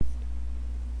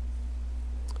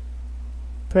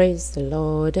Praise the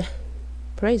Lord.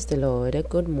 Praise the Lord.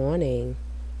 Good morning.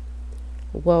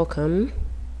 Welcome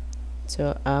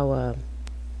to our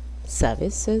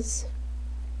services,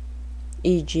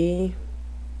 e.g.,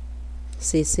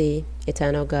 CC,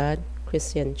 Eternal God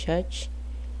Christian Church.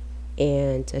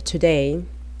 And today,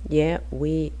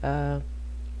 we are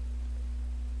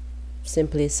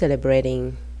simply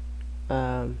celebrating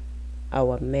our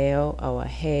male, our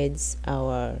heads,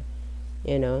 our,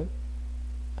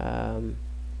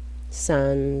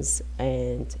 sons,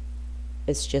 and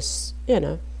it's just,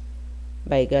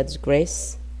 by God's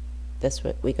grace, that's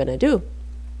what we're gonna do.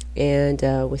 And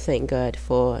we thank God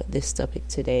for this topic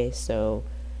today. So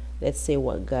let's see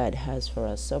what God has for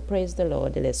us. So praise the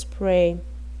Lord. Let's pray.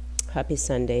 Happy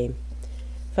Sunday.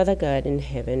 Father God in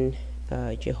heaven,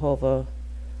 Jehovah,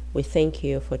 we thank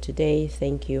you for today.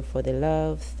 Thank you for the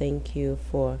love. Thank you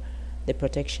for the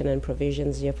protection and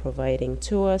provisions you're providing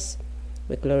to us.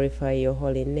 We glorify your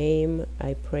holy name.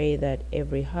 I pray that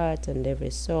every heart and every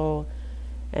soul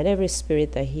and every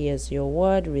spirit that hears your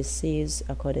word receives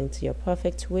according to your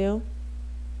perfect will.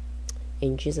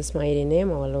 In Jesus' mighty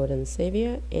name, our Lord and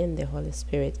Savior, and the Holy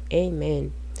Spirit.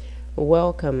 Amen.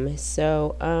 Welcome.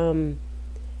 So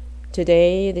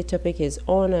today the topic is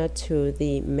honor to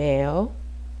the male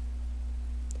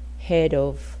head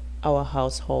of our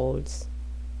households.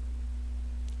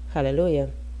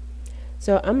 Hallelujah.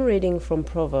 So I'm reading from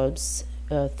Proverbs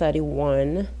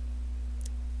 31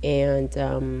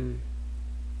 and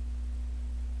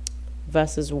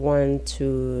verses 1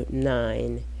 to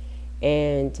 9.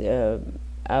 And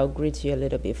I'll greet you a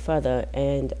little bit further,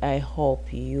 and I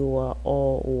hope you are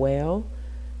all well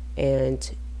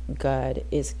and God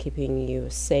is keeping you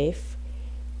safe.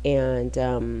 And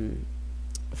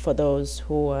for those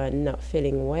who are not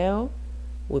feeling well,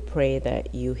 we pray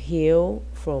that you heal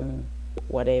from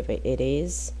whatever it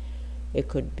is. It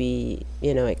could be,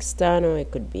 external, it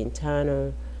could be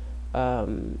internal.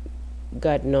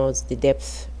 God knows the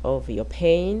depth of your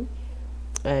pain,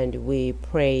 and we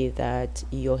pray that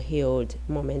you're healed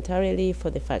momentarily for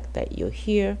the fact that you're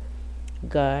here.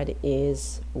 God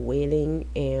is willing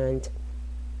and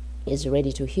is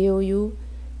ready to heal you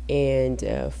and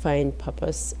find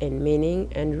purpose and meaning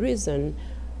and reason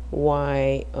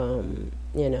why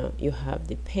you have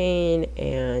the pain,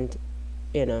 and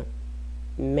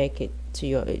make it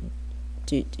to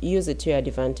use it to your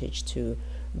advantage to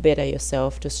better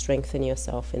yourself, to strengthen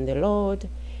yourself in the Lord,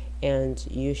 and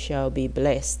you shall be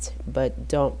blessed. But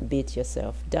don't beat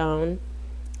yourself down.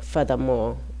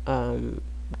 Furthermore,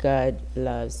 God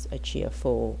loves a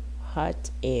cheerful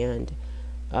heart and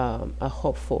a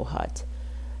hopeful heart.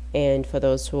 And for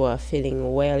those who are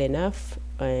feeling well enough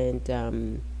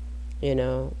and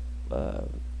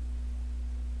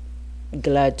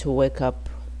glad to wake up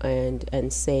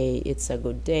and say it's a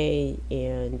good day,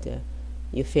 and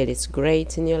you feel it's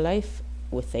great in your life,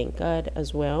 we thank God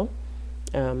as well.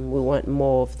 We want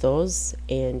more of those,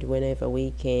 and whenever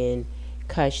we can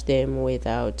catch them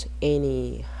without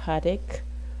any heartache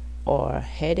or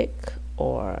headache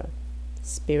or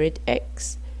spirit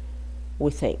aches,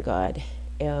 we thank God.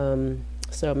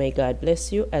 So may God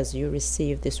bless you as you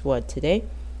receive this word today.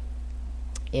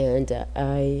 And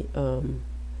I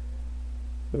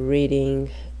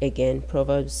reading again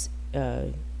Proverbs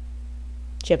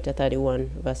chapter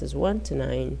 31 verses 1 to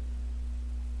 9.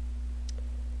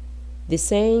 The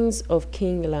sayings of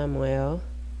King Lemuel,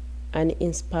 an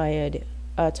inspired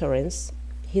utterance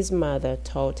his mother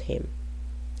taught him.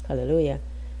 Hallelujah.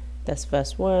 That's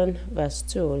verse 1. Verse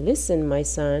 2. Listen, my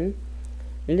son.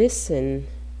 Listen,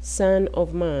 son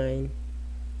of mine.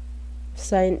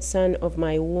 Son of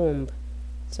my womb.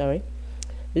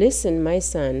 Listen, my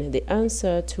son, the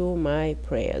answer to my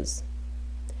prayers.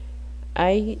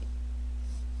 I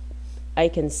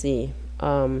can see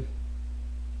the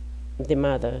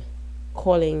mother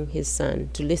calling his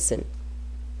son to listen.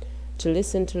 How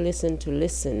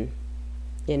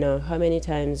many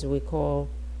times we call,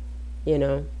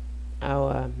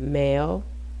 our male,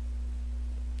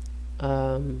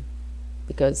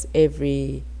 because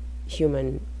every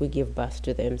human, we give birth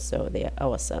to them, so they are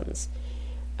our sons.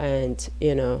 And,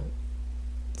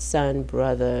 son,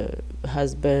 brother,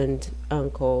 husband,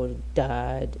 uncle,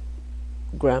 dad,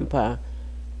 grandpa,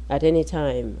 at any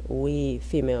time, we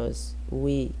females,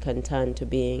 we can turn to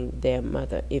being their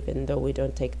mother, even though we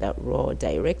don't take that role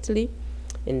directly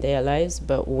in their lives.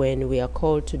 But when we are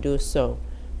called to do so,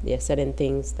 there are certain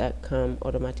things that come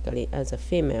automatically as a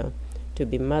female to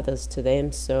be mothers to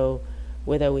them. So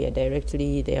whether we are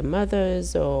directly their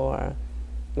mothers or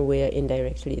we are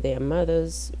indirectly their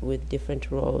mothers with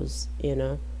different roles,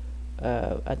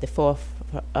 at the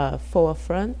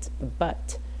forefront,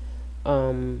 but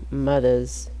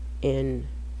mothers in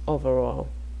overall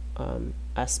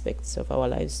aspects of our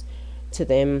lives to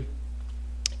them.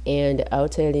 And I'll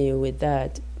tell you with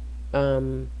that,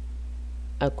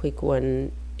 a quick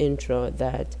one intro,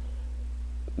 that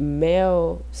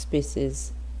male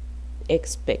species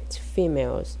expect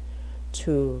females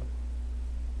to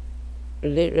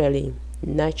literally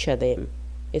nurture them.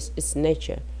 It's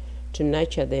nature to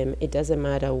nurture them. It doesn't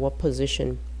matter what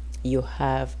position you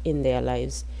have in their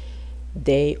lives,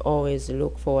 they always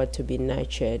look forward to be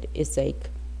nurtured. It's like,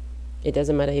 it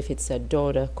doesn't matter if it's a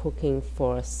daughter cooking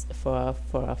for a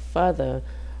father,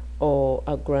 or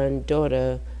a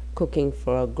granddaughter cooking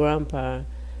for a grandpa.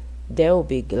 They'll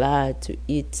be glad to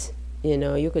eat.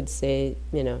 You could say,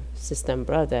 sister and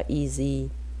brother,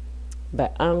 easy.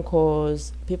 But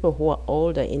uncles, people who are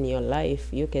older in your life,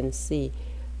 you can see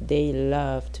they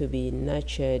love to be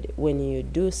nurtured. When you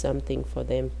do something for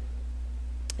them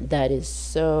that is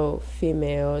so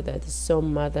female, that is so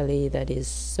motherly, that is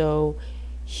so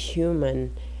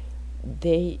human,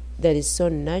 that is so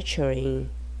nurturing,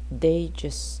 they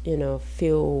just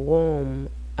feel warm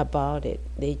about it.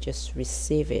 They just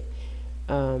receive it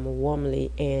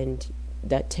warmly, and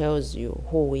that tells you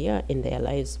who we are in their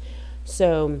lives.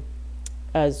 So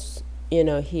as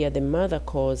here the mother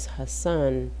calls her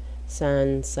son,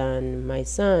 my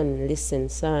son, listen,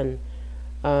 son,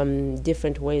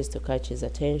 different ways to catch his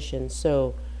attention.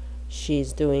 So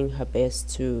she's doing her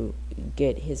best to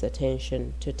get his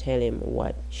attention, to tell him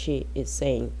what she is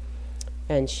saying.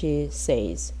 And she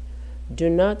says, do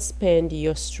not spend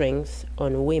your strength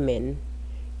on women,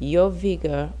 your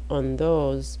vigor on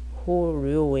those who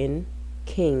ruin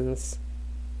kings.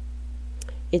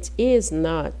 It is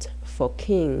not for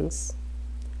kings,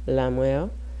 Lamuel,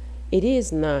 it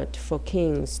is not for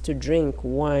kings to drink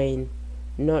wine,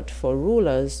 not for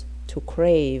rulers to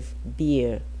crave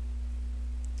beer,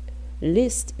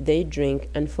 lest they drink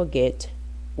and forget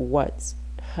what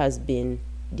has been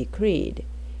decreed,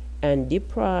 and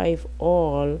deprive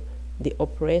all the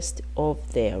oppressed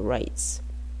of their rights.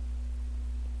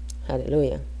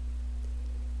 Hallelujah.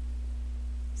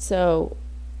 So,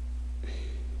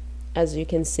 as you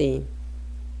can see,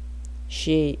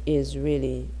 she is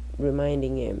really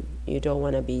reminding him, you don't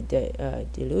want to be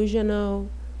delusional,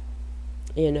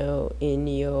 in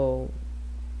your,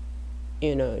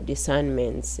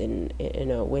 discernments, and,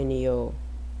 when you're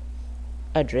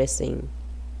addressing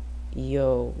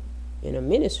your,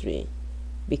 ministry,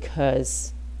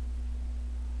 because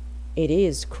it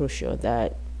is crucial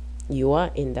that you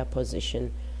are in that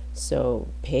position. So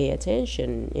pay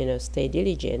attention, stay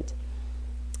diligent.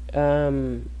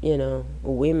 Women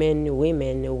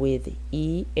with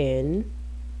EN,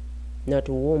 not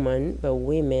woman, but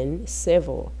women,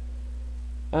 several.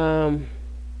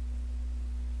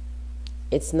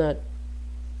 It's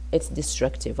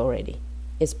destructive already.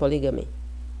 It's polygamy.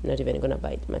 I'm not even gonna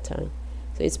bite my tongue.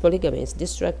 So it's polygamy, it's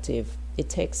destructive. It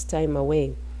takes time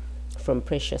away from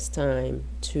precious time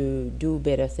to do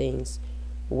better things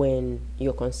when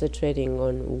you're concentrating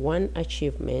on one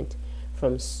achievement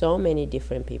from so many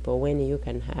different people, when you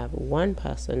can have one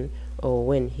person, or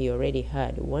when he already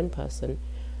had one person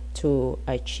to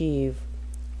achieve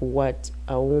what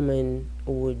a woman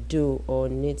would do or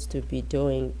needs to be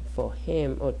doing for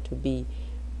him, or to be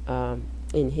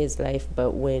in his life.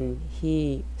 But when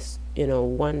he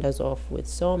wanders off with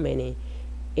so many,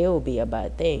 it will be a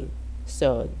bad thing.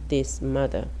 So this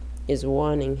mother is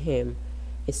warning him,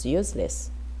 it's useless,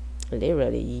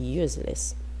 literally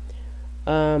useless,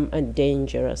 and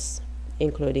dangerous,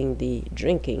 including the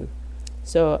drinking.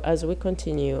 So as we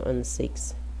continue on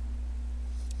 6,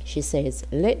 she says,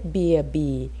 let beer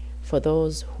be for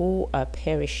those who are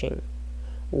perishing,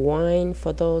 wine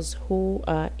for those who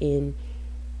are in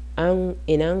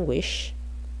anguish.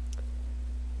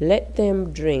 Let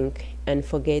them drink and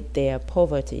forget their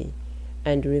poverty,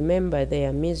 and remember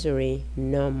their misery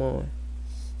no more.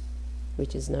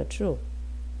 Which is not true.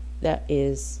 That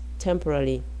is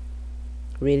temporary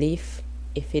relief,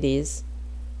 if it is.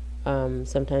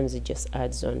 Sometimes it just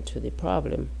adds on to the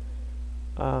problem.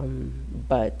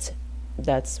 But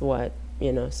that's what,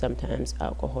 sometimes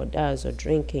alcohol does, or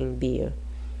drinking beer.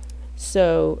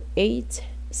 So 8,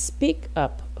 speak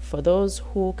up for those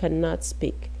who cannot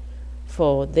speak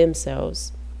for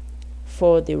themselves,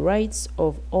 for the rights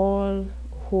of all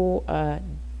who are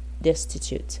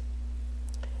destitute.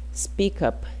 Speak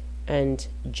up and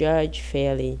judge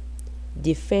fairly.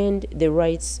 Defend the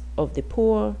rights of the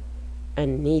poor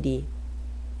and needy.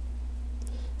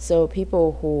 So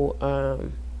people who are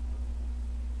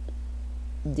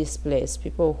displaced,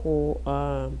 people who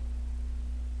are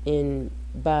in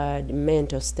bad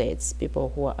mental states,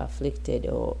 people who are afflicted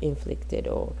or inflicted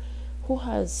or who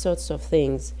has sorts of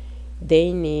things,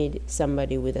 they need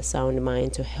somebody with a sound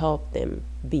mind to help them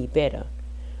be better.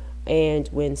 And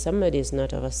when somebody is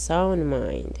not of a sound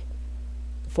mind,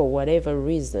 for whatever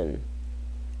reason,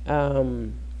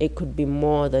 it could be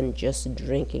more than just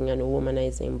drinking and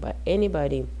womanizing, but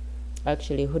anybody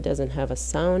actually who doesn't have a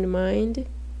sound mind,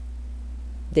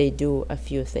 they do a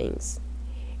few things.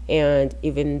 And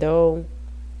even though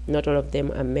not all of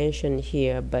them are mentioned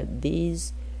here, but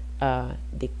these are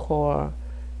the core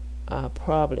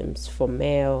problems for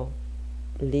male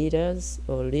leaders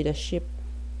or leadership,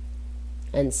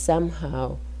 and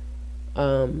somehow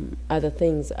other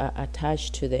things are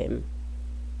attached to them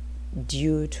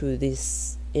due to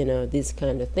this, these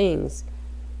kind of things.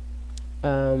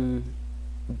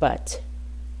 But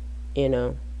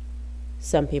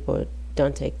some people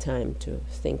don't take time to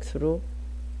think through,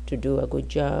 to do a good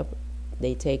job.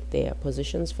 They take their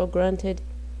positions for granted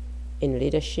in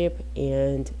leadership.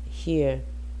 And here,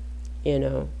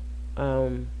 the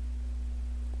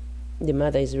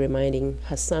mother is reminding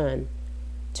her son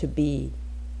to be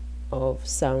of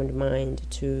sound mind,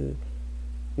 to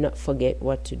not forget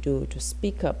what to do, to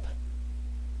speak up.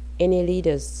 Any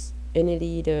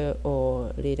leader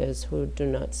or leaders who do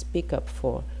not speak up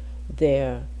for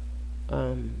their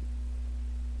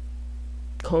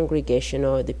congregation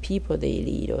or the people they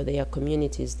lead or their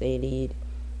communities they lead,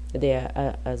 they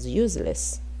are as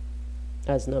useless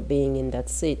as not being in that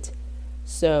seat.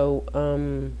 So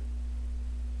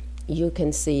you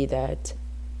can see that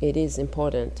it is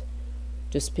important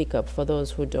to speak up for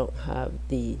those who don't have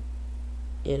the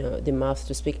mouth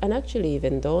to speak. And actually,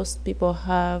 even those people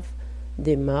have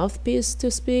the mouthpiece to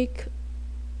speak,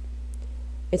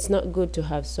 it's not good to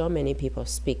have so many people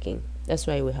speaking. That's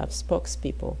why we have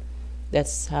spokespeople.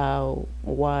 That's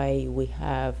why we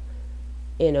have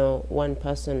one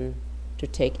person to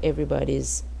take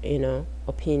everybody's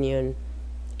opinion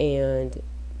and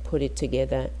put it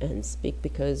together and speak,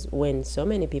 because when so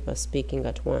many people are speaking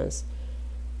at once,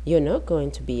 you're not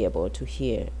going to be able to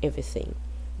hear everything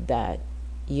that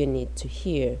you need to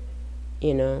hear.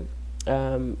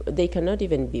 They cannot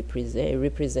even be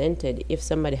represented if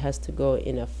somebody has to go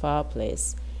in a far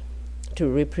place to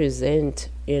represent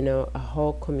a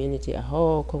whole community, a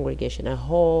whole congregation, a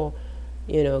whole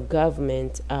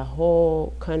government, a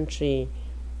whole country,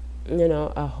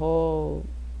 a whole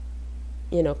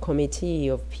committee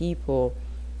of people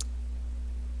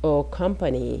or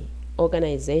company,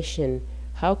 organization.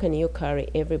 How can you carry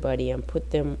everybody and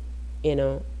put them in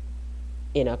a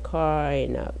car,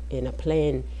 in a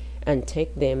plane, and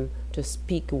take them to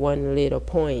speak one little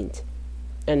point?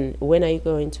 And when are you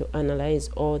going to analyze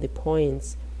all the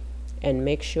points and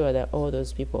make sure that all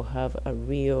those people have a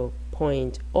real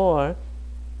point or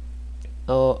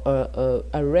a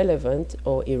relevant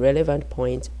or irrelevant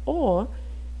point? Or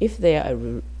if they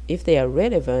are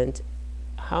relevant,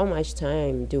 how much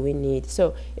time do we need?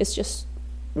 So it's just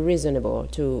reasonable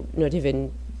to not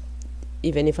even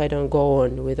if I don't go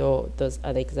on with all those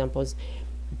other examples,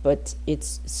 but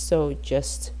it's so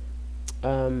just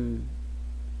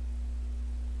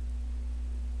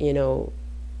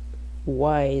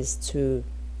wise to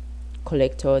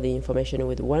collect all the information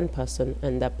with one person,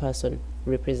 and that person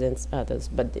represents others.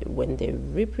 But when the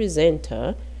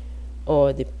representer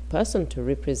or the person to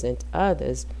represent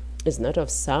others is not of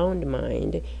sound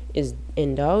mind, is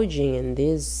indulging in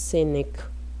this cynic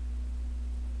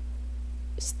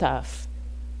stuff,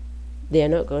 they are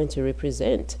not going to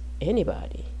represent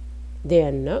anybody. They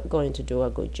are not going to do a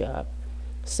good job.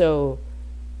 So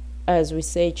as we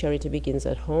say, charity begins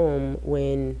at home.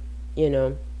 When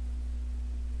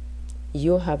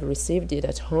you have received it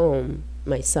at home,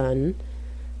 my son,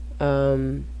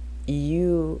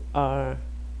 you are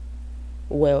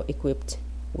well equipped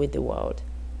with the world.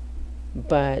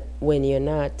 But when you're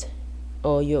not,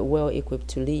 or you're well equipped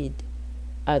to lead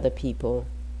other people,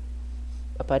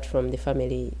 apart from the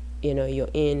family you're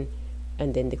in,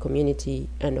 and then the community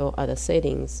and all other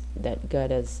settings that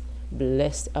God has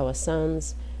blessed our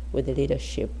sons with the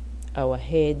leadership, our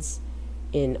heads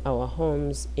in our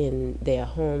homes, in their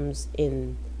homes,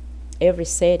 in every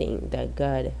setting that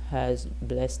God has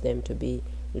blessed them to be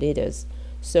leaders.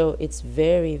 So it's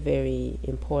very, very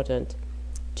important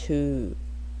to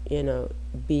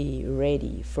be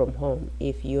ready from home.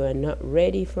 If you are not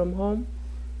ready from home,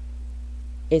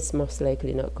 it's most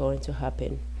likely not going to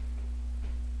happen.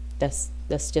 That's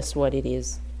just what it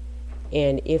is.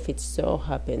 And if it so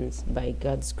happens, by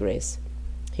God's grace,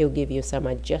 He'll give you some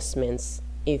adjustments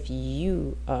if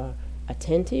you are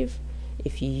attentive,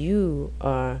 if you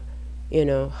are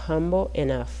humble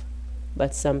enough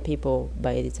But some people,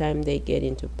 by the time they get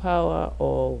into power,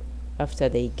 or after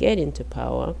they get into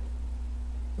power,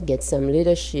 get some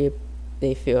leadership,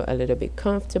 they feel a little bit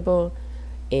comfortable,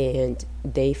 and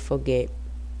they forget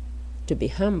to be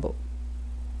humble,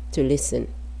 to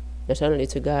listen, not only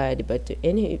to God, but to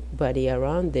anybody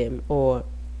around them, or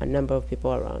a number of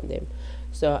people around them.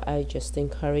 So I just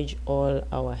encourage all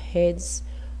our heads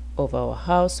of our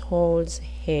households,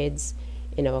 heads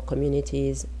in our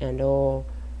communities, and all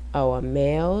our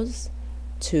males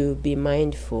to be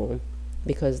mindful,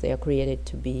 because they are created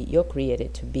to be, you're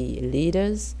created to be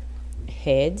leaders,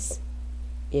 heads,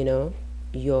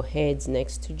 your heads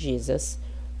next to Jesus.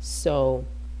 So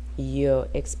you're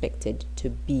expected to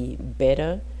be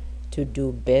better, to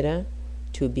do better,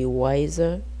 to be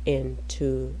wiser, and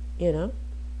to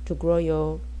grow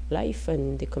your life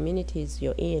and the communities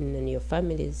you're in, and your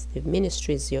families, the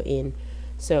ministries you're in.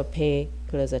 So pay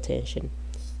close attention.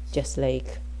 Just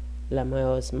like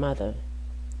Lamuel's mother,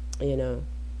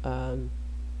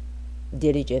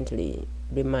 diligently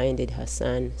reminded her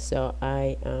son. So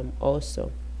I am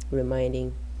also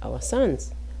reminding our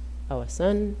sons, our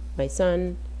son, my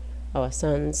son, our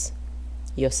sons,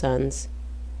 your sons,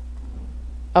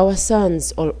 our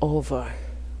sons all over.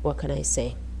 What can I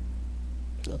say?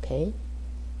 Okay.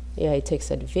 Yeah, it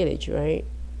takes a village, right?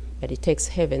 But it takes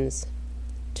heavens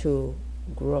to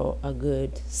grow a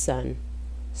good son.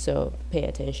 So pay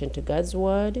attention to God's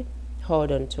word,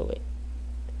 hold on to it.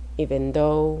 Even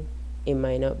though it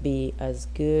might not be as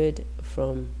good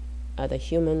from other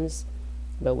humans,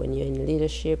 but when you're in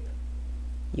leadership,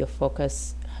 your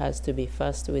focus has to be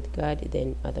first with God,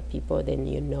 then other people, then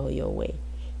you know your way.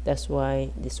 That's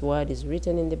why this word is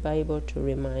written in the Bible, to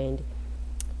remind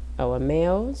our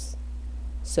males,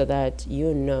 so that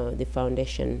you know the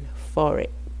foundation for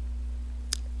it.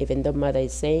 Even though mother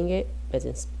is saying it, but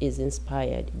it is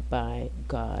inspired by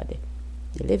God,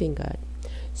 the living God.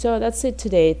 So that's it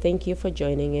today. Thank you for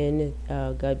joining in.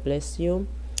 God bless you.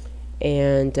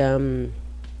 And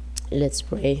let's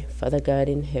pray. Father God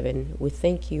in heaven, we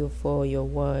thank you for your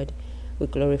word. We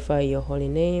glorify your holy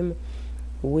name.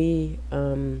 We,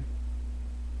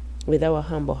 with our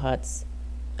humble hearts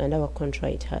and our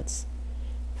contrite hearts,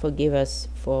 forgive us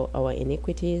for our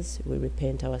iniquities. We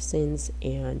repent our sins,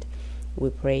 and we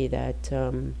pray that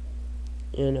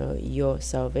your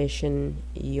salvation,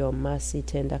 your mercy,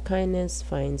 tender kindness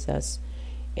finds us,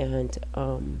 and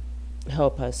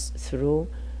help us through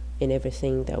in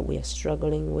everything that we are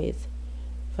struggling with.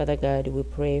 Father God, we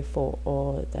pray for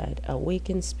all that are weak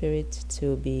in spirit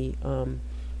to be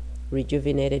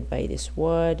rejuvenated by this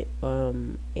word,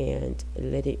 and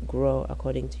let it grow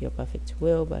according to your perfect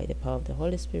will by the power of the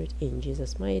Holy Spirit, in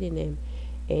Jesus' mighty name.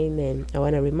 Amen. I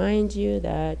want to remind you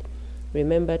that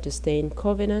remember to stay in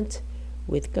covenant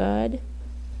with God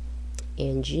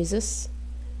and Jesus,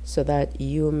 so that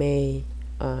you may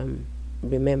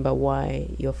remember why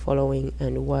you're following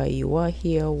and why you are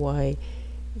here, why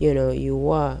you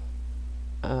are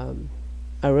a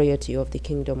royalty of the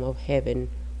kingdom of heaven,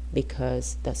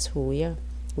 because that's who we are.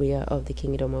 We are of the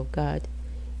kingdom of God,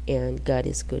 and God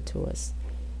is good to us.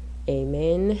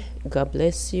 Amen. God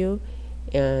bless you.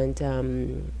 And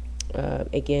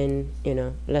again,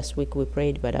 last week we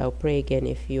prayed, but I'll pray again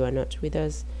if you are not with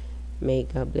us. May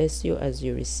God bless you as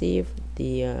you receive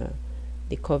the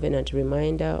covenant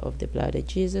reminder of the blood of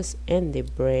Jesus, and the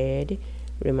bread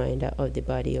reminder of the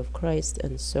body of Christ.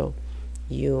 And so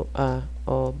you are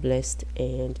all blessed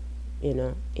and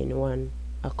in one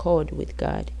accord with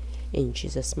God, in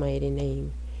Jesus' mighty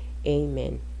name.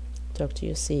 Amen. Talk to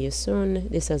you, see you soon.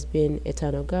 This has been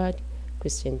Eternal God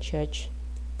Christian Church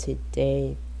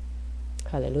today.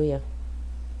 Hallelujah.